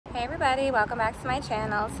Hey everybody, welcome back to my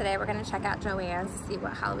channel. Today we're going to check out Joann's to see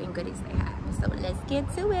what Halloween goodies they have. So let's get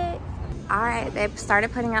to it. Alright, they've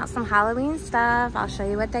started putting out some Halloween stuff. I'll show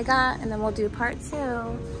you what they got and then we'll do part 2.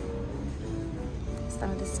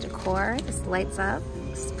 Some of this decor, this lights up.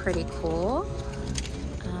 It's pretty cool.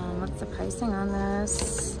 What's the pricing on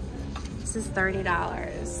this? This is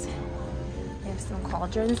 $30. We have some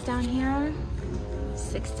cauldrons down here.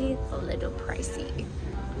 $60, a little pricey.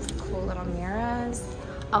 Cool little mirrors.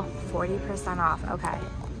 Oh, 40% off, okay.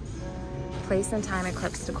 Place and time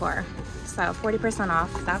eclipse decor. So 40% off,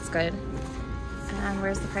 that's good. And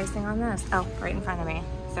where's the pricing on this? Oh, right in front of me,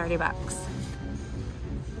 30 bucks.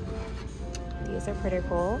 These are pretty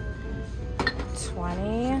cool.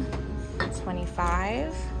 20,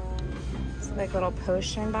 25. It's like little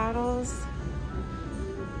potion bottles.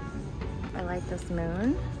 I like this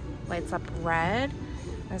moon. Lights up red.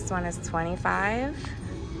 This one is 25.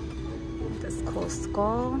 This cool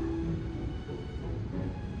skull.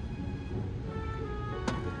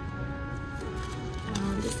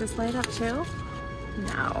 Does this light up too?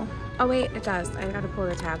 No. Oh wait, it does. I gotta pull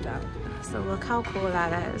the tab out. So look how cool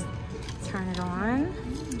that is. Turn it on.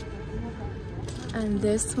 And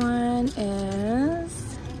this one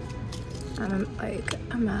is, I'm like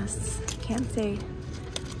a mess. Can't see.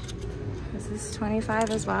 Is this 25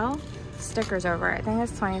 as well? Stickers over it. I think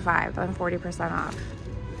it's 25, but I'm 40% off.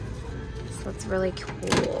 So it's really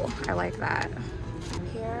cool. I like that.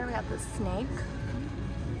 Here we have the snake.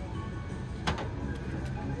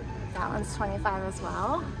 That one's 25 as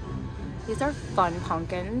well. These are fun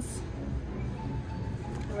pumpkins.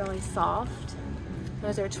 Really soft.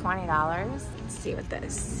 Those are $20. Let's see what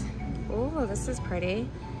this. Ooh, this is pretty.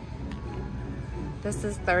 This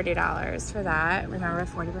is $30 for that. Remember,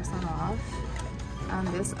 40% off.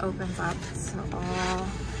 This opens up to all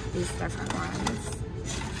these different ones.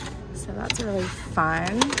 So that's really fun.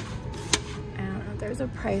 I don't know if there's a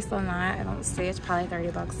price on that. I don't see. It's probably 30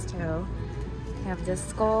 bucks too. We have this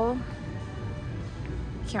skull.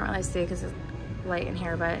 Can't really see because it's light in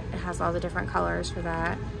here, but it has all the different colors for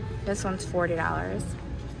that. This one's $40.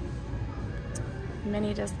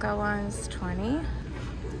 Mini disco one's 20.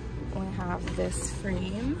 We have this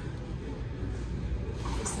frame.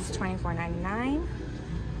 This is $24.99.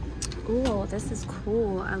 Ooh, this is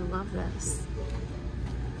cool. I love this.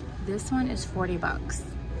 This one is 40 bucks.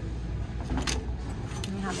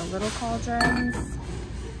 And we have the little cauldrons.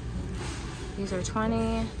 These are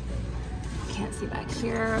 20. Can't see back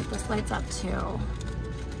here. This lights up too.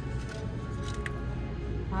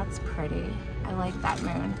 That's pretty. I like that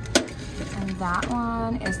moon. And that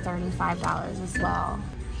one is $35 as well.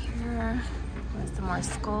 Here, there's some more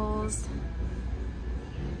skulls.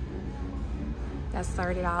 That's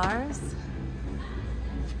 $30.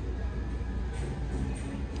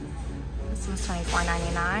 This one's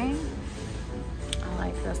 $24.99. I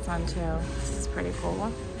like this one too. This is pretty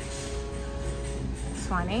cool.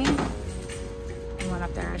 20. The one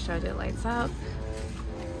up there I showed you lights up.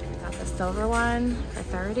 Got the silver one for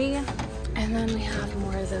 30. And then we have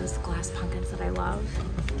more of those glass pumpkins that I love.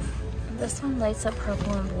 This one lights up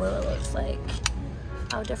purple and blue, it looks like.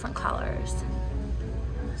 Oh, different colors.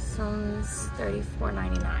 This one's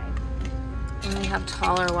 $34.99. And we have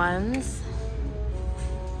taller ones.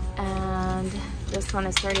 And this one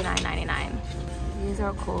is $39.99. These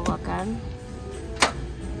are cool looking.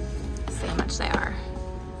 See how much they are.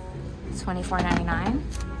 It's $24.99.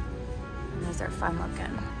 Those are fun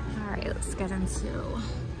looking. All right, let's get into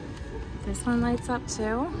this one. Lights up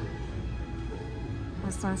too.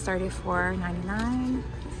 This one's $34.99.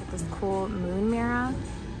 Got this cool moon mirror.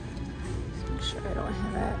 Just make sure I don't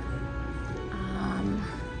hit it.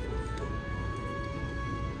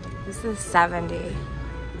 This is $70.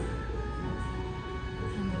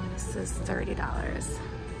 And this is $30.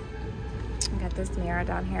 I got this mirror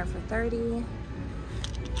down here for $30.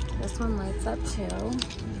 This one lights up too.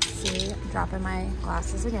 Let's see, I'm dropping my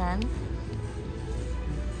glasses again.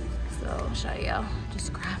 So I'll show you.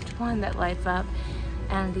 Just grabbed one that lights up.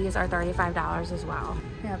 And these are $35 as well.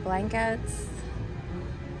 We have blankets.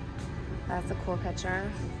 That's a cool picture.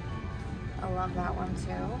 I love that one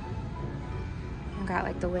too. I've got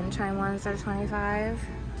like the wind chime ones that are 25.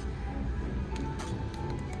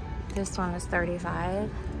 This one is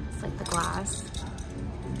 35. It's like the glass.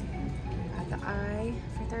 Got the eye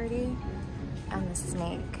for 30 and the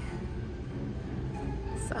snake.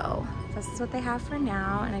 So this is what they have for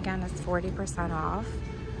now. And again, it's 40% off.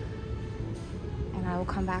 And I will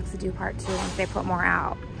come back to do part 2 once they put more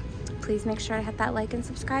out. Please make sure to hit that like and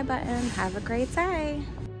subscribe button. Have a great day.